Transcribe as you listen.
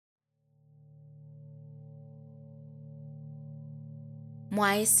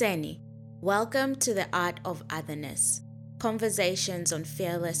Mwaiseni, welcome to the Art of Otherness, conversations on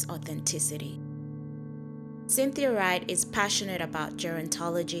fearless authenticity. Cynthia Wright is passionate about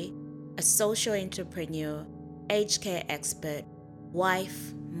gerontology, a social entrepreneur, aged care expert,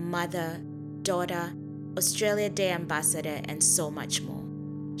 wife, mother, daughter, Australia Day ambassador, and so much more.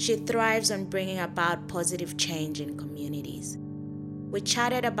 She thrives on bringing about positive change in communities. We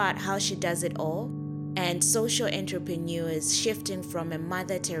chatted about how she does it all and social entrepreneurs shifting from a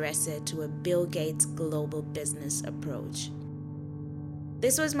Mother Theresa to a Bill Gates global business approach.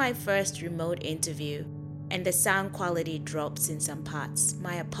 This was my first remote interview, and the sound quality drops in some parts.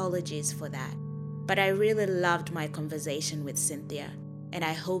 My apologies for that. But I really loved my conversation with Cynthia, and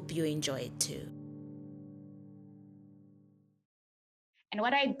I hope you enjoy it too. And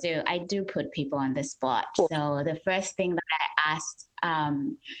what I do put people on the spot. So the first thing that I asked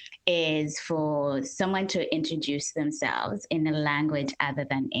is for someone to introduce themselves in a language other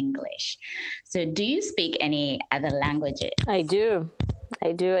than English. So do you speak any other languages? I do.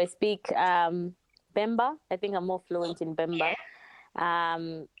 I speak Bemba. I think I'm more fluent in Bemba.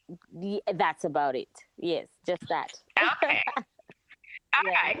 That's about it. Yes, just that. Okay. All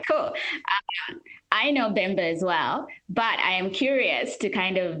right, cool. I know Bemba as well, but I am curious to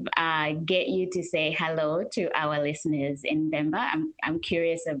kind of get you to say hello to our listeners in Bemba. I'm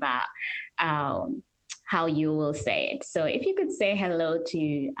curious about how you will say it. So if you could say hello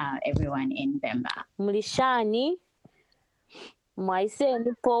to everyone in Bemba. Mlishani,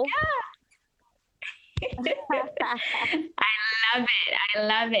 Mwaiseni po. I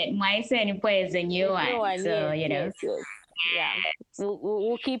love it. Mwaiseni po is a new one. So, yes. Yeah,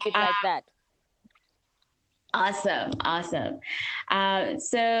 we'll keep it like that. Awesome.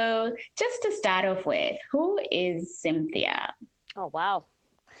 So just to start off with, who is Cynthia? Oh, wow.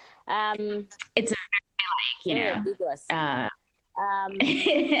 It's a very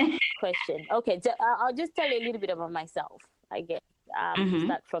question. Okay, I'll just tell you a little bit about myself, I guess.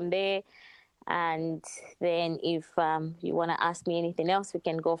 Start from there. And then if you want to ask me anything else, we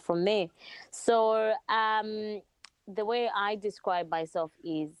can go from there. So the way I describe myself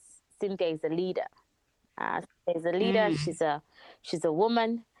is Cynthia is a leader. She's a leader. She's a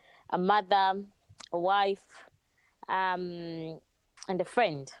woman, a mother, a wife, and a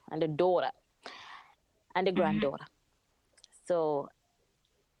friend, and a daughter, and a granddaughter. So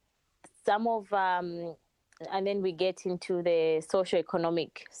some of and then we get into the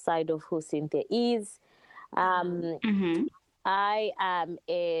socioeconomic side of who Cynthia is. I am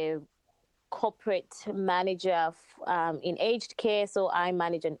a corporate manager in aged care. So I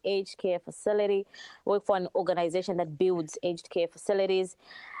manage an aged care facility, work for an organization that builds aged care facilities.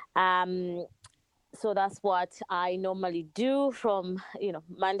 So that's what I normally do from,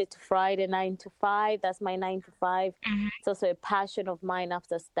 Monday to Friday, 9 to 5. That's my 9 to 5. It's also a passion of mine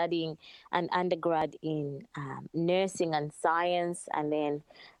after studying an undergrad in nursing and science. And then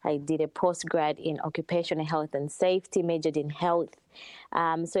I did a postgrad in occupational health and safety, majored in health.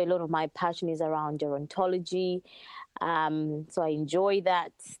 So a lot of my passion is around gerontology. So I enjoy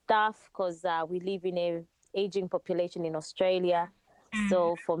that stuff because we live in an aging population in Australia.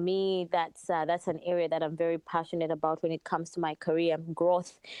 So for me, that's an area that I'm very passionate about when it comes to my career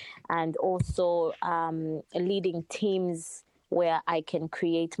growth, and also leading teams where I can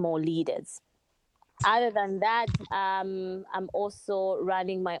create more leaders. Other than that, I'm also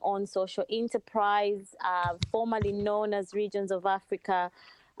running my own social enterprise, formerly known as Regions of Africa.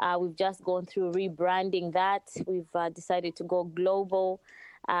 We've just gone through rebranding that. We've decided to go global.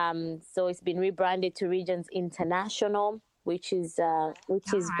 So it's been rebranded to Regions International, which is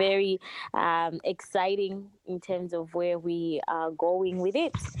very exciting in terms of where we are going with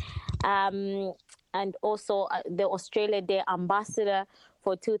it. And also the Australia Day ambassador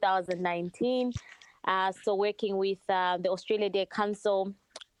for 2019. So working with the Australia Day Council,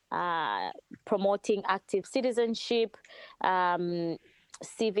 promoting active citizenship,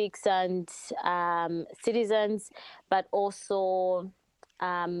 civics and citizens, but also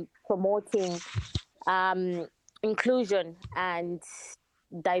promoting inclusion and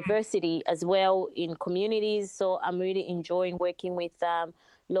diversity as well in communities. So I'm really enjoying working with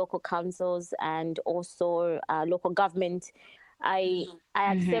local councils and also local government. I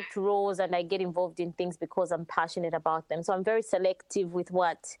accept roles and I get involved in things because I'm passionate about them. So I'm very selective with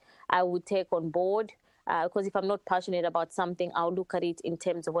what I would take on board. Because if I'm not passionate about something, I'll look at it in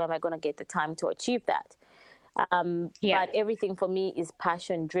terms of where am I going to get the time to achieve that. But everything for me is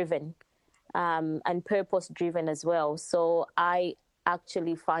passion driven. And purpose driven as well. So I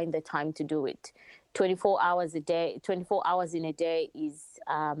actually find the time to do it. 24 hours in a day is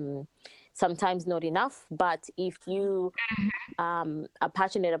sometimes not enough. But if you are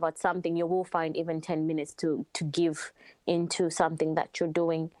passionate about something, you will find even 10 minutes to give into something that you're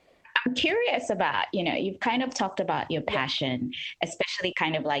doing. I'm curious about, you've kind of talked about your passion, especially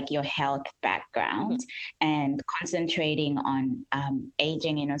kind of like your health background and concentrating on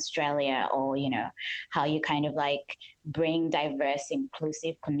aging in Australia, or, how you kind of like bring diverse,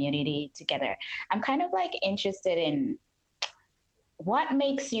 inclusive community together. I'm kind of like interested in what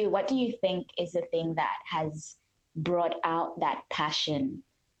do you think is the thing that has brought out that passion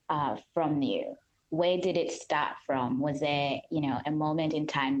from you? Where did it start from? Was there, a moment in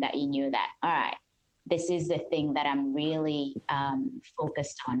time that you knew that, all right, this is the thing that I'm really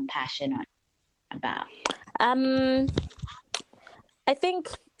focused on, passionate about? I think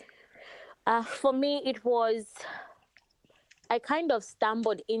for me, it was, I kind of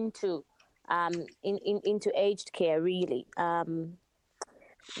stumbled into into aged care, really,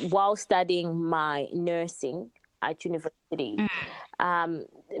 while studying my nursing at university.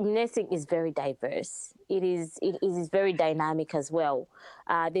 Nursing is very diverse. It is very dynamic as well.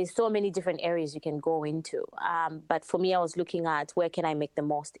 There's so many different areas you can go into. But for me, I was looking at where can I make the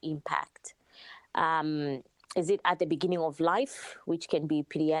most impact. Is it at the beginning of life, which can be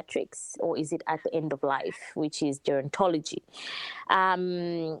pediatrics, or is it at the end of life, which is gerontology?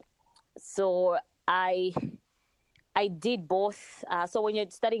 So I did both. So when you're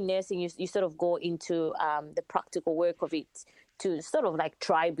studying nursing, you sort of go into the practical work of it to sort of like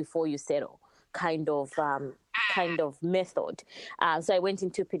try before you settle kind of method. So I went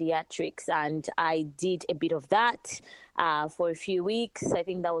into pediatrics and I did a bit of that for a few weeks. I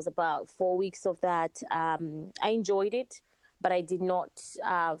think that was about 4 weeks of that. I enjoyed it, but I did not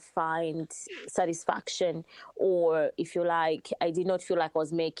find satisfaction, or if you like, I did not feel like I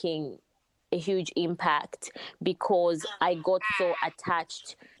was making a huge impact, because I got so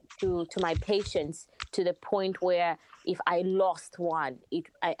attached to my patients to the point where if I lost one,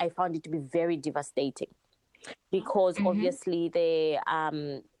 I found it to be very devastating, because obviously the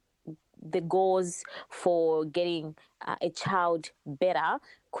goals for getting a child better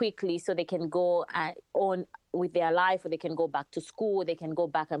quickly so they can go on with their life, or they can go back to school, they can go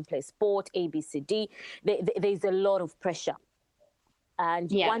back and play sport, ABCD. There's a lot of pressure.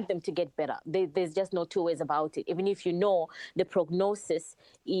 And you want them to get better. There's just no two ways about it. Even if you know the prognosis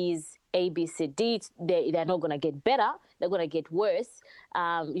is ABCD, they're not going to get better. They're going to get worse.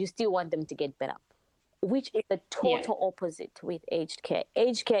 You still want them to get better, which is the total opposite with aged care.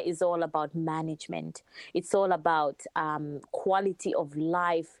 Aged care is all about management. It's all about quality of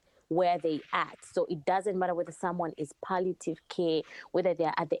life where they at. So it doesn't matter whether someone is palliative care, whether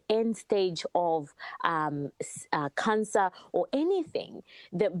they're at the end stage of cancer or anything.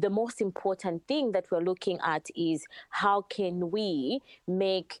 The most important thing that we're looking at is how can we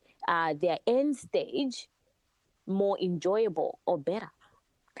make their end stage more enjoyable or better.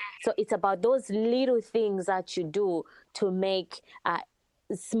 So it's about those little things that you do to make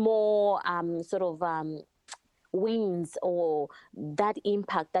small wins, or that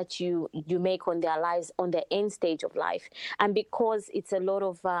impact that you make on their lives, on the end stage of life. And because it's a lot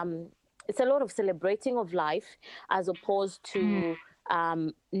of celebrating of life, as opposed to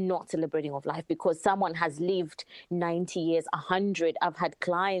not celebrating of life, because someone has lived 90 years, 100. I've had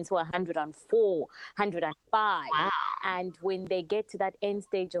clients who are 104, 105. Wow. And when they get to that end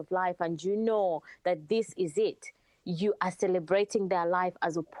stage of life, and you know that this is it, you are celebrating their life,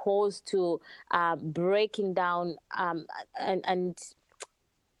 as opposed to breaking down and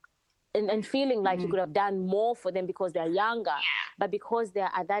feeling like you could have done more for them because they're younger. But because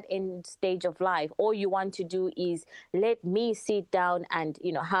they're at that end stage of life, all you want to do is let me sit down and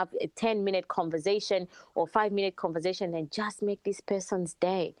have a 10-minute conversation or 5-minute conversation and just make this person's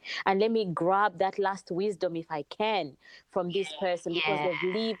day, and let me grab that last wisdom, if I can, from this person, because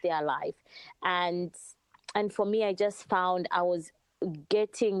they've lived their life. And for me, I just found I was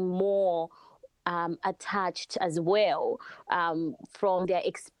getting more attached as well from their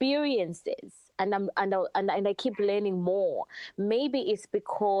experiences. And I keep learning more. Maybe it's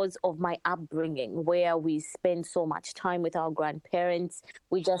because of my upbringing, where we spend so much time with our grandparents.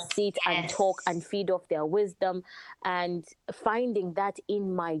 We just sit and talk and feed off their wisdom. And finding that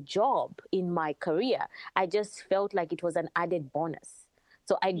in my job, in my career, I just felt like it was an added bonus.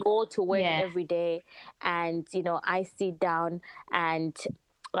 So I go to work every day, and I sit down and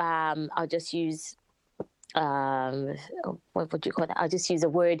I'll just use what would you call that? I'll just use a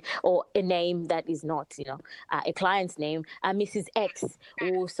word or a name that is not a client's name. Mrs. X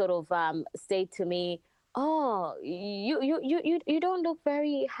will sort of say to me, "Oh, you don't look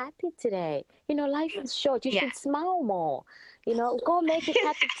very happy today. Life is short. You should smile more. Go make a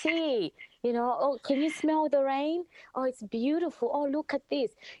cup of tea. Oh, can you smell the rain? Oh, it's beautiful. Oh, look at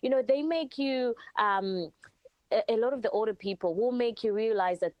this. They make you a lot of the older people will make you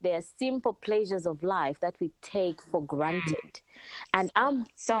realize that there are simple pleasures of life that we take for granted. And I'm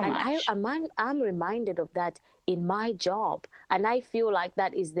reminded of that in my job. And I feel like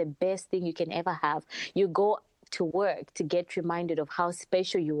that is the best thing you can ever have. You go to work to get reminded of how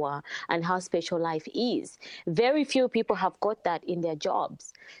special you are and how special life is. Very few people have got that in their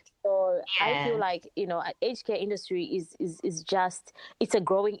jobs. So I feel like, aged care industry is just, it's a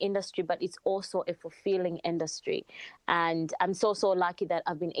growing industry, but it's also a fulfilling industry. And I'm so lucky that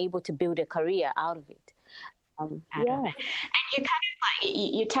I've been able to build a career out of it. And you kind of like,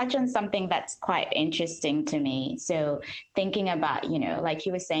 you touch on something that's quite interesting to me. So thinking about, like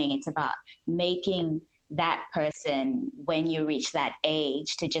you were saying, it's about making that person, when you reach that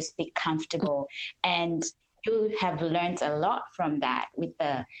age, to just be comfortable. And you have learned a lot from that with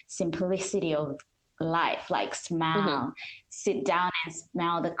the simplicity of life, like smile, sit down and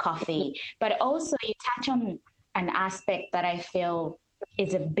smell the coffee. But also you touch on an aspect that I feel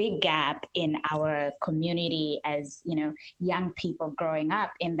is a big gap in our community as, young people growing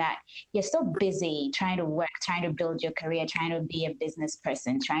up, in that you're so busy trying to work, trying to build your career, trying to be a business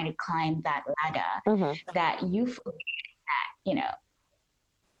person, trying to climb that ladder, that you forget that,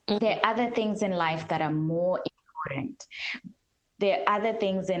 there are other things in life that are more important. There are other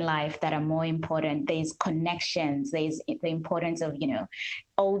things in life that are more important. There's connections. There's the importance of,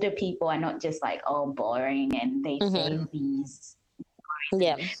 older people are not just like, oh, boring, and they say these.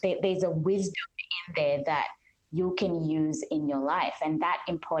 There's a wisdom in there that you can use in your life, and that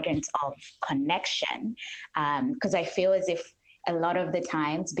importance of connection. Because I feel as if a lot of the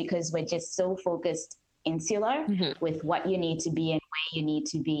times, because we're just so focused insular with what you need to be and where you need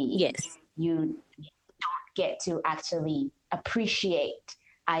to be, you don't get to actually appreciate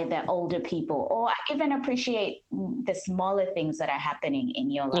either older people or even appreciate the smaller things that are happening in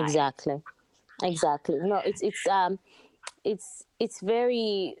your life. Exactly. No, it's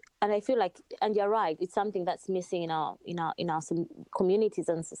very, and I feel like, and you're right, it's something that's missing in our communities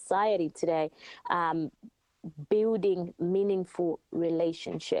and society today. Building meaningful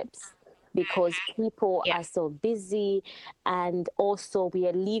relationships, because people are so busy, and also we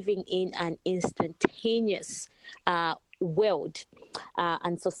are living in an instantaneous world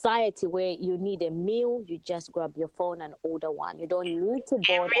and society where you need a meal, you just grab your phone and order one. You don't need to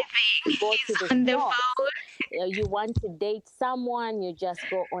bother to go to the shop. You want to date someone, you just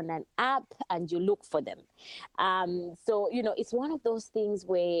go on an app and you look for them. So it's one of those things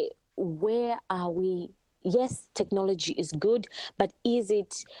where are we? Yes, technology is good, but is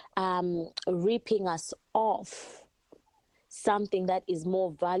it ripping us off something that is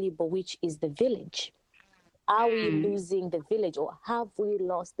more valuable, which is the village? Are we losing the village, or have we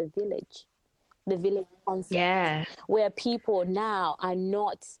lost the village? The village concept, where people now are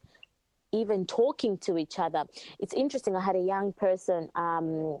not even talking to each other. It's interesting. I had a young person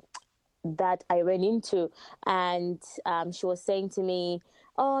that I ran into, and she was saying to me,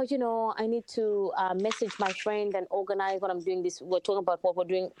 oh, I need to message my friend and organize what I'm doing. We're talking about what we're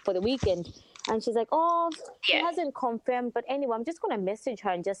doing for the weekend. And she's like, she hasn't confirmed. But anyway, I'm just going to message her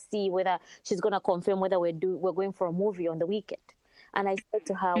and just see whether she's going to confirm whether we're going for a movie on the weekend. And I said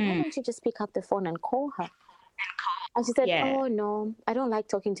to her, why don't you just pick up the phone and call her? And she said, oh, no, I don't like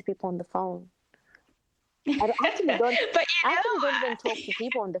talking to people on the phone. I actually don't even talk to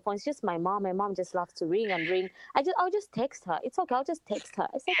people on the phone. It's just my mom. My mom just loves to ring and ring. I'll just text her. It's okay. I'll just text her.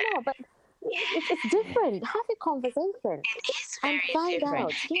 I said, no, but it's different. Have a conversation. It is very and find different.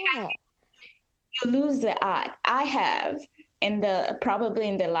 out. Yeah. You lose the art. I have probably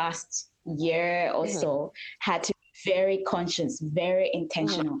in the last year or so had to be very conscious, very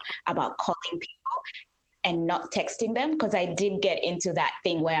intentional about calling people and not texting them, because I did get into that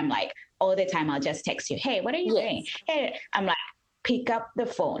thing where I'm like, all the time I'll just text you, hey, what are you doing? Hey, I'm like, pick up the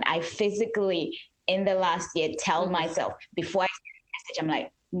phone. I physically, in the last year, tell myself before I send a message, I'm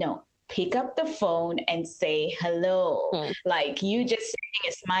like, no, pick up the phone and say hello. Like, you just sending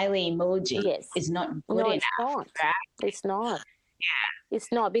a smiley emoji is not good enough. It's not. Right? It's not. Yeah.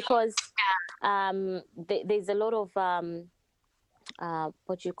 It's not, because there's a lot of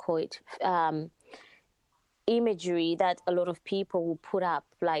what do you call it? Imagery that a lot of people will put up,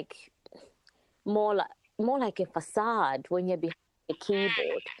 like more like a facade. When you're behind a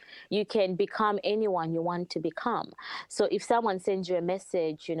keyboard, you can become anyone you want to become. So if someone sends you a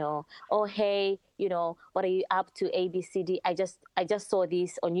message, oh, hey, what are you up to, ABCD? I just saw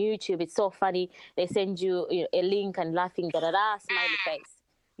this on YouTube, it's so funny. They send you a link and laughing, smiley face.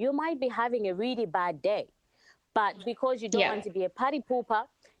 You might be having a really bad day, But because you don't want to be a party pooper,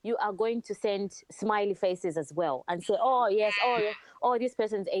 you are going to send smiley faces as well and say, oh, yes, oh, this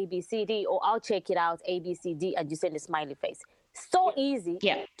person's ABCD, or I'll check it out, ABCD, and you send a smiley face. So easy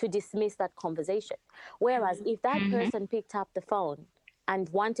to dismiss that conversation. Whereas if that person picked up the phone and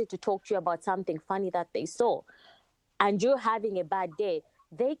wanted to talk to you about something funny that they saw, and you're having a bad day,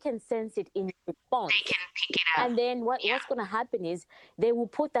 they can sense it in response. They can pick it up. And then what's going to happen is they will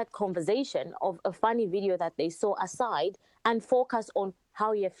put that conversation of a funny video that they saw aside and focus on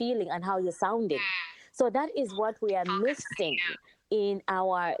how you're feeling and how you're sounding. So that is what we are missing in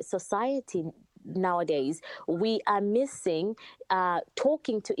our society nowadays. We are missing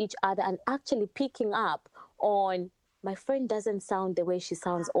talking to each other and actually picking up on, my friend doesn't sound the way she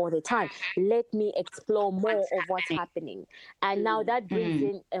sounds all the time. Let me explore more of what's happening. And now that brings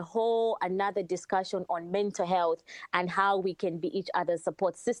in a whole another discussion on mental health and how we can be each other's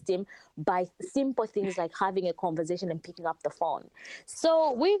support system by simple things like having a conversation and picking up the phone.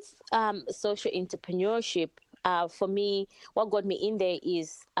 So with social entrepreneurship, for me, what got me in there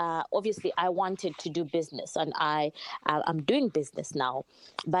is obviously I wanted to do business, and I'm doing business now,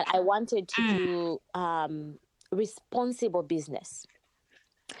 but I wanted to do responsible business.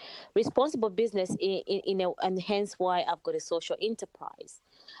 Responsible business and hence why I've got a social enterprise.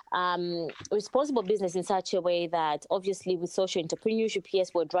 Responsible business in such a way that obviously with social entrepreneurship,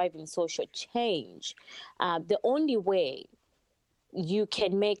 yes, we're driving social change. The only way you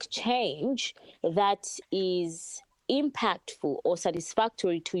can make change that is impactful or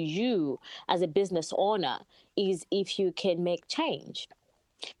satisfactory to you as a business owner is if you can make change.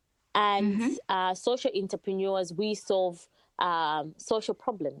 And social entrepreneurs, we solve social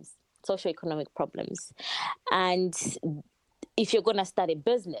problems, socioeconomic problems. And if you're going to start a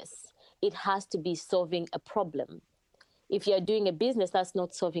business, it has to be solving a problem. If you're doing a business that's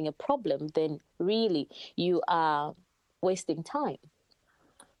not solving a problem, then really you are wasting time.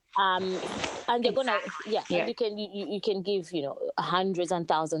 And you're gonna, and you can give hundreds and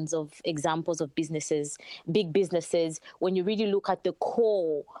thousands of examples of businesses, big businesses. When you really look at the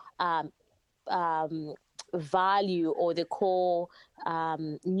core value or the core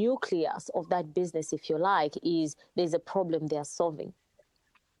nucleus of that business, if you like, is there's a problem they are solving.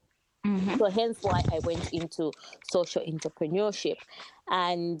 So hence why I went into social entrepreneurship.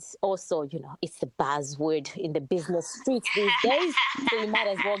 And also, it's the buzzword in the business streets these days. So you might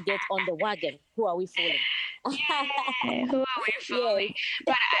as well get on the wagon. Who are we fooling? Who are we fooling?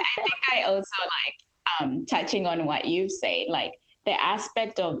 But I think I also like touching on what you've said, like the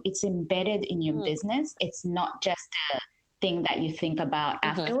aspect of it's embedded in your business. It's not just a thing that you think about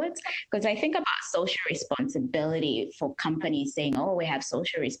afterwards. Because I think about social responsibility for companies saying, oh, we have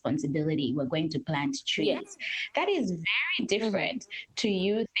social responsibility, we're going to plant trees. Yes. That is very different to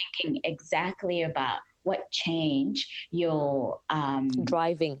you thinking exactly about what change your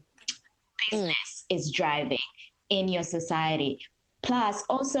driving business is driving in your society. Plus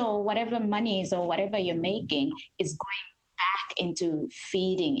also whatever monies or whatever you're making is going back into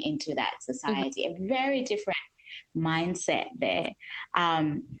feeding into that society. A very different mindset there.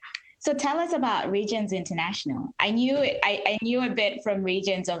 So tell us about Regions International. I knew a bit from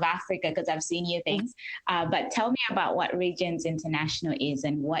Regions of Africa because I've seen your things, but tell me about what Regions International is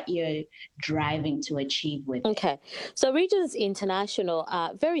and what you're driving to achieve with it. So Regions International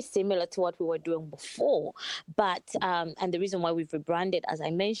are very similar to what we were doing before, but and the reason why we've rebranded, as I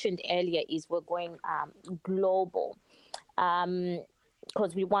mentioned earlier, is we're going global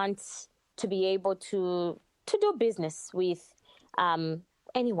because we want to be able to do business with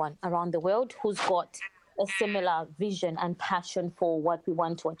anyone around the world who's got a similar vision and passion for what we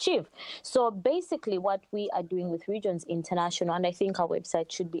want to achieve. So basically what we are doing with Regions International, and I think our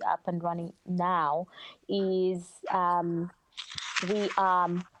website should be up and running now, is we are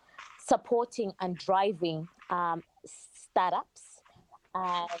supporting and driving startups,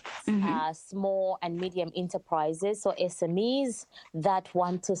 small and medium enterprises, so SMEs that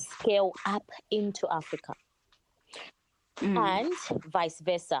want to scale up into Africa. And vice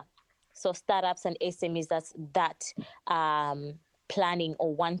versa. So startups and SMEs that planning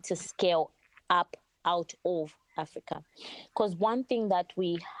or want to scale up out of Africa. Because one thing that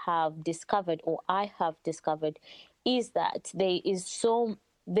we have discovered, or I have discovered, is that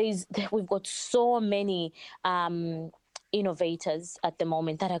we've got so many innovators at the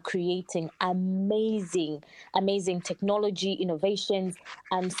moment that are creating amazing technology innovations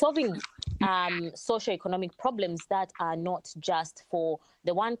and solving socioeconomic problems that are not just for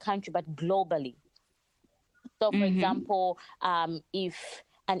the one country but globally. So for example, if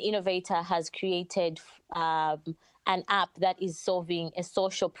an innovator has created an app that is solving a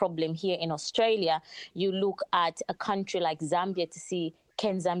social problem here in Australia, you look at a country like Zambia to see,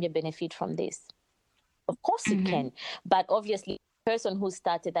 can Zambia benefit from this? Of course it can, but obviously the person who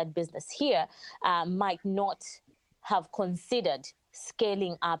started that business here might not have considered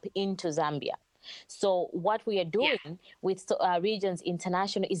scaling up into Zambia. So what we are doing with Regions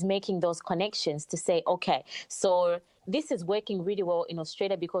International is making those connections to say, okay, so this is working really well in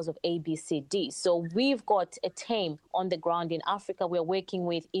Australia because of ABCD. So we've got a team on the ground in Africa. We're working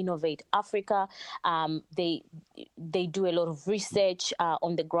with Innovate Africa. They do a lot of research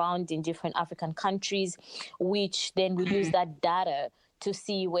on the ground in different African countries, which then we use that data to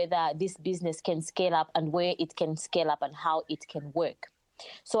see whether this business can scale up and where it can scale up and how it can work.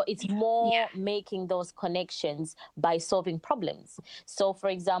 So it's more making those connections by solving problems. So, for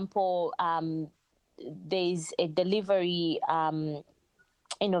example, there's a delivery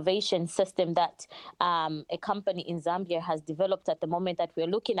innovation system that a company in Zambia has developed at the moment that we're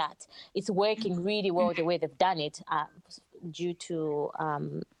looking at. It's working really well the way they've done it due to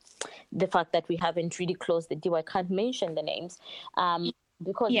the fact that we haven't really closed the deal. I can't mention the names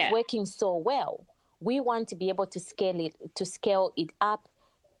because it's working so well. We want to be able to scale it up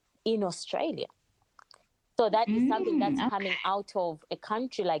in Australia. So that is something that's coming out of a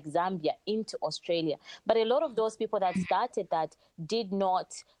country like Zambia into Australia. But a lot of those people that started that did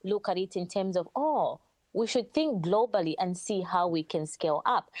not look at it in terms of, oh, we should think globally and see how we can scale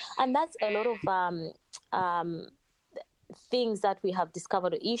up. And that's a lot of things that we have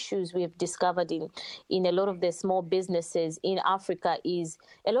discovered, issues we have discovered in a lot of the small businesses in Africa is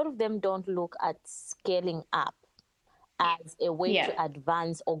a lot of them don't look at scaling up as a way to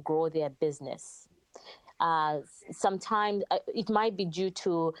advance or grow their business. Sometimes it might be due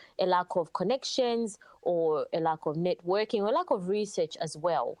to a lack of connections or a lack of networking or lack of research as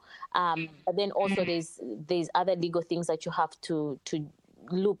well. But then also there's other legal things that you have to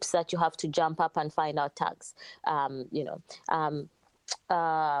loops that you have to jump up and find out tax,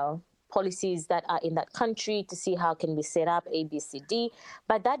 policies that are in that country to see how can we set up ABCD.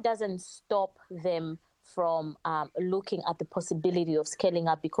 But that doesn't stop them from looking at the possibility of scaling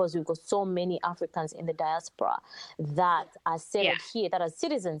up, because we've got so many Africans in the diaspora that are settled here, that are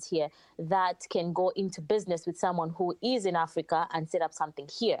citizens here, that can go into business with someone who is in Africa and set up something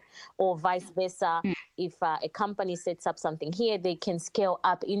here, or vice versa. If a company sets up something here, they can scale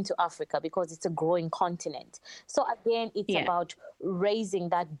up into Africa because it's a growing continent. So again, it's about raising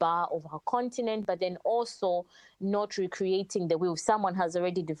that bar of our continent, but then also not recreating the wheel. Someone has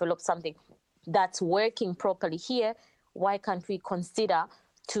already developed something that's working properly here. Why can't we consider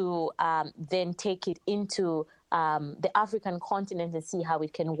to then take it into the African continent and see how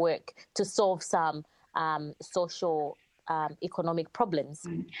it can work to solve some social economic problems?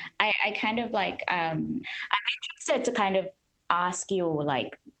 I kind of like, I'm interested to kind of ask you,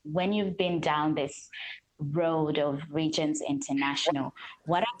 like, when you've been down this road of Regions International,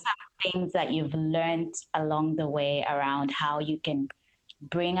 what are some things that you've learned along the way around how you can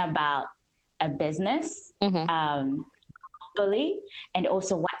bring about a business globally, and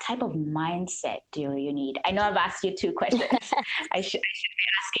also what type of mindset do you need? I know I've asked you two questions. I should be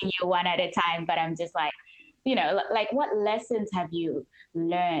asking you one at a time, but I'm just like, like, what lessons have you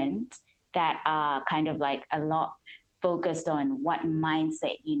learned that are kind of like a lot focused on what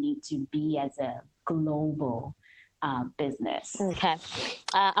mindset you need to be as a global business? Okay,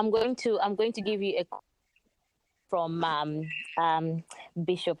 I'm going to give you a from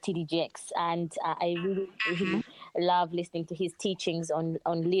Bishop TDGX, and I really love listening to his teachings on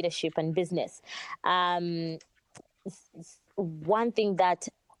leadership and business. One thing that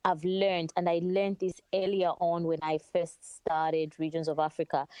I've learned, and I learned this earlier on when I first started Regions of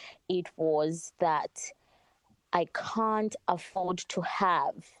Africa, it was that I can't afford to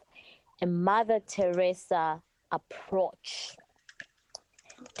have a Mother Teresa approach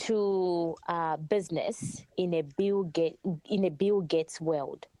to business in a Bill Gates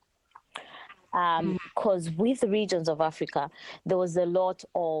world, because with Regions of Africa there was a lot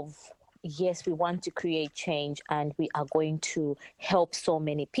of, yes, we want to create change and we are going to help so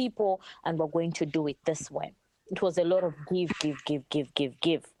many people and we're going to do it this way. It was a lot of give,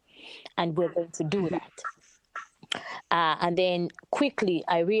 and we're going to do that. And then quickly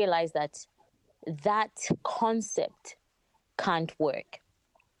I realized that concept can't work.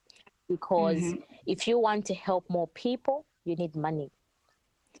 Because if you want to help more people, you need money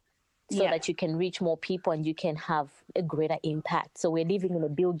so that you can reach more people and you can have a greater impact. So we're living in a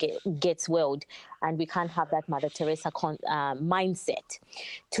Bill Gates world, and we can't have that Mother Teresa mindset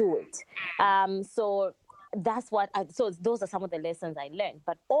to it. So that's what. So those are some of the lessons I learned.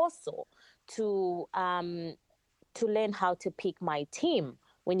 But also to to learn how to pick my team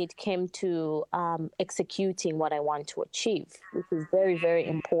when it came to executing what I want to achieve, which is very, very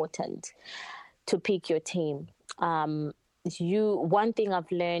important to pick your team. One thing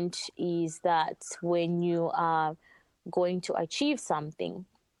I've learned is that when you are going to achieve something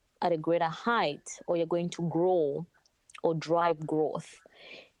at a greater height, or you're going to grow or drive growth,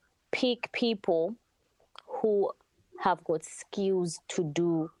 pick people who have got skills to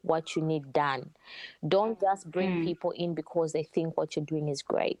do what you need done. Don't just bring people in because they think what you're doing is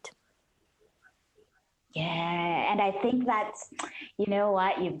great. Yeah, and I think that's, you know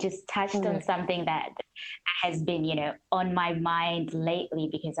what, you've just touched on something that has been, on my mind lately,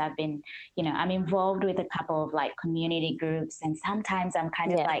 because I've been, I'm involved with a couple of like community groups, and sometimes I'm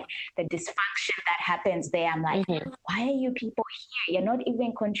kind of like the dysfunction that happens there. I'm like, why are you people here? You're not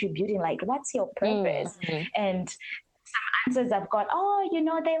even contributing. Like, what's your purpose? And some answers I've got,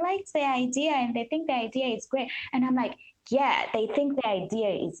 they liked the idea and they think the idea is great. And I'm like, yeah, they think the idea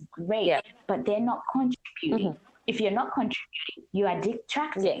is great, but they're not contributing. If you're not contributing, you are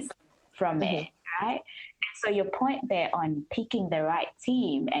detracting from it, right? And so your point there on picking the right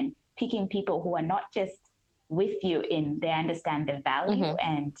team and picking people who are not just with you in they understand the value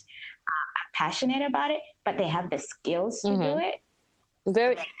and are passionate about it, but they have the skills to do it.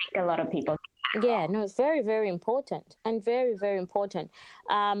 I think a lot of people. Yeah, no, it's very, very important, and very, very important,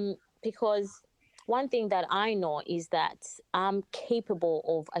 because one thing that I know is that I'm capable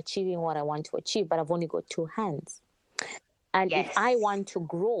of achieving what I want to achieve, but I've only got two hands. And if I want to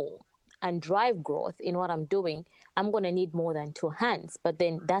grow and drive growth in what I'm doing, I'm going to need more than two hands. But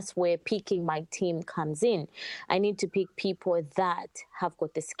then that's where picking my team comes in. I need to pick people that have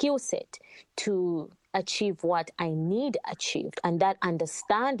got the skill set to achieve what I need achieved and that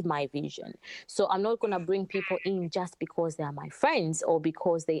understand my vision. So I'm not going to bring people in just because they are my friends or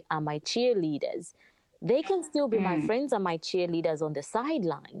because they are my cheerleaders. They can still be my friends and my cheerleaders on the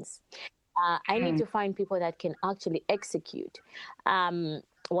sidelines. I need to find people that can actually execute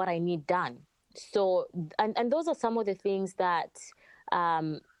what I need done. So, and those are some of the things that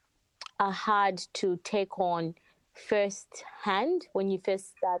are hard to take on firsthand when you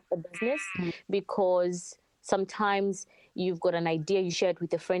first start a business, because sometimes you've got an idea, you share it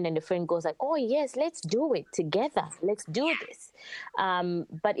with a friend, and the friend goes like, oh yes, let's do it together, let's do this.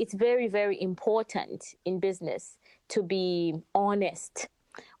 But it's very, very important in business to be honest.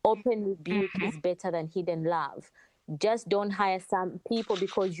 Open rebuke is better than hidden love. Just don't hire some people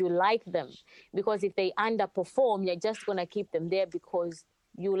because you like them, because if they underperform, you're just going to keep them there because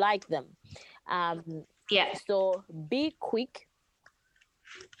you like them. So be quick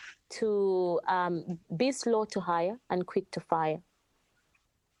to be slow to hire and quick to fire.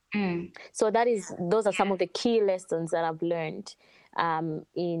 So those are some of the key lessons that I've learned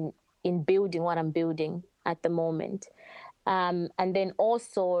in building what I'm building at the moment. And then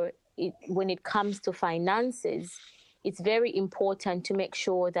also, when it comes to finances, it's very important to make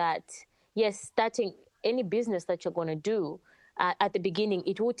sure that, yes, starting any business that you're going to do, at the beginning,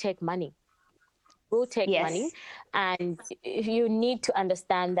 it will take money. Will take money, and you need to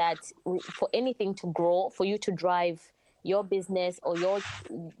understand that for anything to grow, for you to drive your business or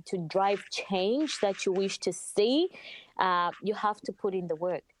to drive change that you wish to see, you have to put in the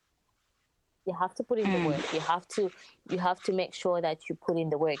work. You have to put in the work. You have to make sure that you put in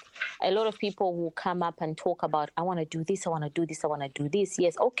the work. A lot of people will come up and talk about, I want to do this, I want to do this, I want to do this.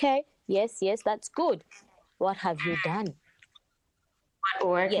 Yes, okay. Yes, that's good. What have you done? What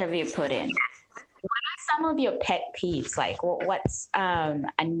work have you put in? What are some of your pet peeves? Like, what's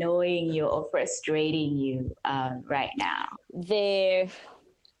annoying you or frustrating you right now? The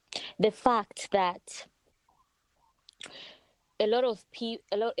fact that a lot of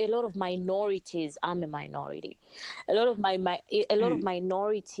minorities. I'm a minority. A lot of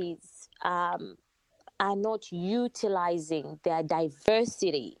minorities are not utilizing their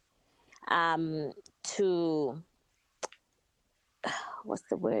diversity to what's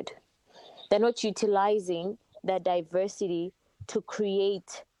the word? They're not utilizing their diversity to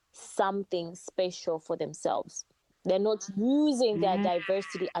create something special for themselves. They're not using their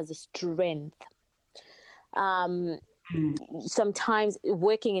diversity as a strength. Sometimes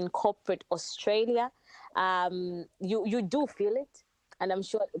working in corporate Australia, you do feel it. And I'm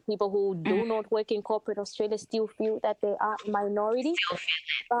sure people who do not work in corporate Australia still feel that they are minority.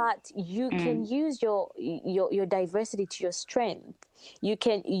 But you can use your diversity to your strength. You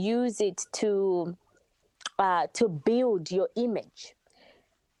can use it to build your image.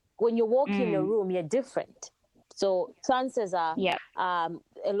 When you walk in a room, you're different. So chances are a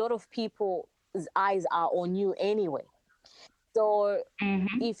lot of people's eyes are on you anyway. So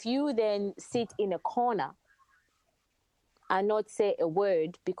if you then sit in a corner and not say a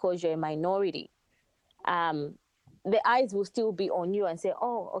word because you're a minority, the eyes will still be on you and say,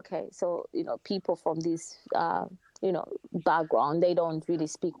 oh, okay, so, people from this, background, they don't really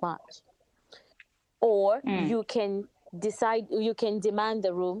speak much. Or you can decide, you can demand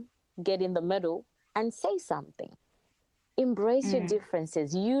the room, get in the middle and say something. Embrace your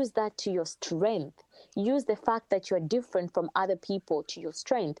differences. Use that to your strength. Use the fact that you're different from other people to your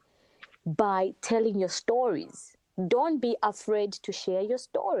strength by telling your stories. Don't be afraid to share your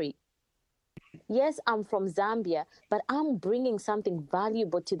story. Yes, I'm from Zambia, but I'm bringing something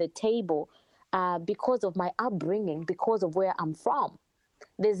valuable to the table because of my upbringing, because of where I'm from.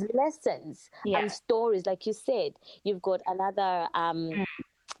 There's lessons and stories, like you said. You've got another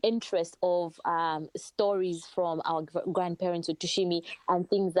interest of stories from our grandparents with Tushimi and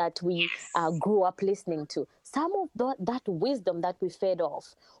things that we grew up listening to. Some of that wisdom that we fed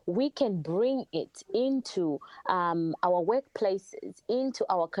off, we can bring it into our workplaces, into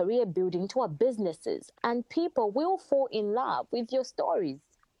our career building, to our businesses, and people will fall in love with your stories.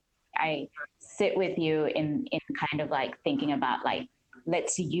 I sit with you in kind of like thinking about like,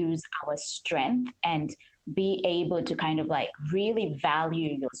 let's use our strength and be able to kind of like really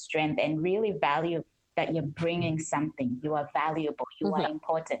value your strength and really value that you're bringing something. You are valuable. You are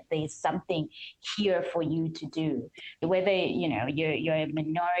important. There's something here for you to do. Whether, you're a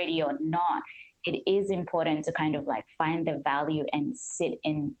minority or not, it is important to kind of like find the value and sit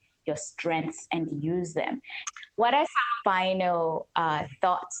in your strengths and use them. What are some final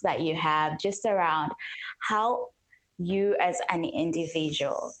thoughts that you have just around how you as an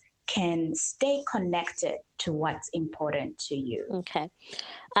individual can stay connected to what's important to you? Okay.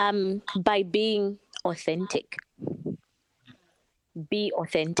 By being authentic. Be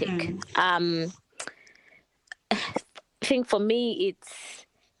authentic. I think for me,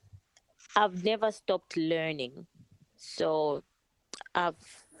 I've never stopped learning. So I've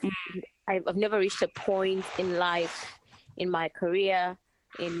never reached a point in life, in my career,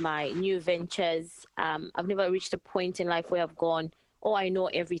 in my new ventures. I've never reached a point in life where I've gone, oh, I know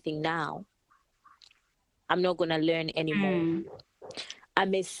everything now. I'm not going to learn anymore.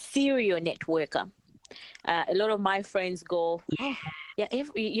 I'm a serial networker. A lot of my friends go, oh, yeah,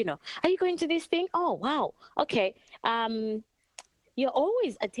 are you going to this thing? Oh, wow. Okay. You're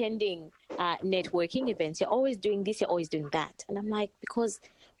always attending networking events. You're always doing this. You're always doing that. And I'm like, because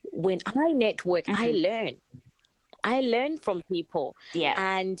when I network, I learn. I learn from people. Yeah.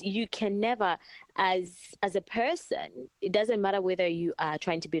 And you can never, as a person, it doesn't matter whether you are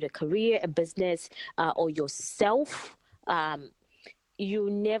trying to build a career, a business, or yourself,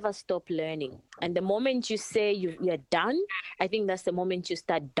 you never stop learning. And the moment you say you're done, I think that's the moment you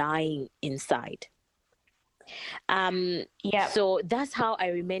start dying inside. So that's how I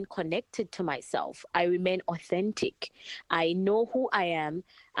remain connected to myself. I remain authentic. I know who I am.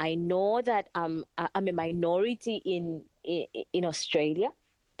 I know that I'm a minority in Australia,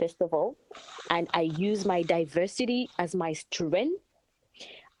 first of all, and I use my diversity as my strength.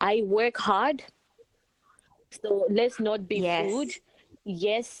 I work hard, so let's not be fooled.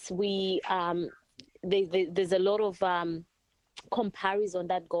 Yes, we there's a lot of comparison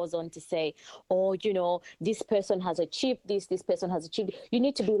that goes on to say, oh, this person has achieved this person has achieved. You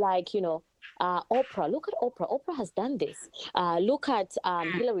need to be like, Oprah. Look at Oprah. Oprah has done this. Look at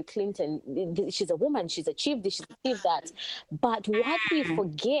Hillary Clinton. She's a woman. She's achieved this. She's achieved that. But what we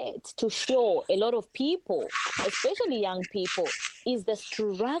forget to show a lot of people, especially young people, is the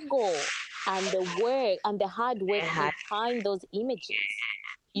struggle and the work and the hard work behind those images.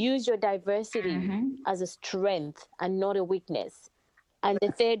 Use your diversity as a strength and not a weakness. And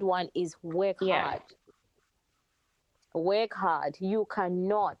the third one is work hard. Work hard. You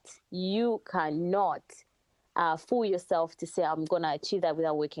cannot fool yourself to say, I'm going to achieve that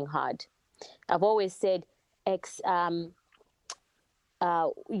without working hard. I've always said, you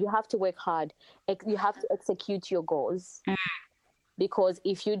have to work hard. You have to execute your goals. Because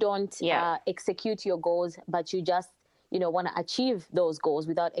if you don't execute your goals, but you just want to achieve those goals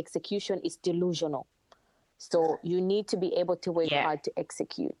without execution, is delusional. So you need to be able to work hard to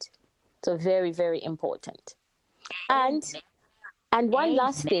execute. So very, very important. And one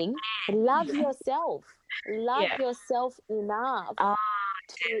last thing, love yourself. Love yourself enough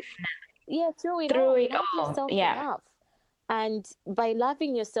through it all. Love yourself enough. And by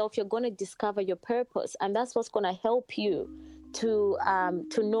loving yourself, you're going to discover your purpose, and that's what's going to help you to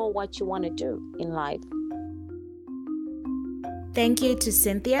know what you want to do in life. Thank you to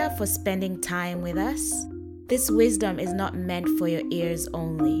Cynthia for spending time with us. This wisdom is not meant for your ears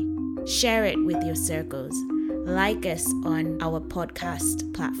only. Share it with your circles. Like us on our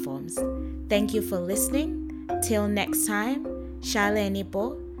podcast platforms. Thank you for listening, Till next time, Shale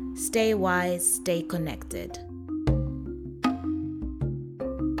Nipo, stay wise, stay connected.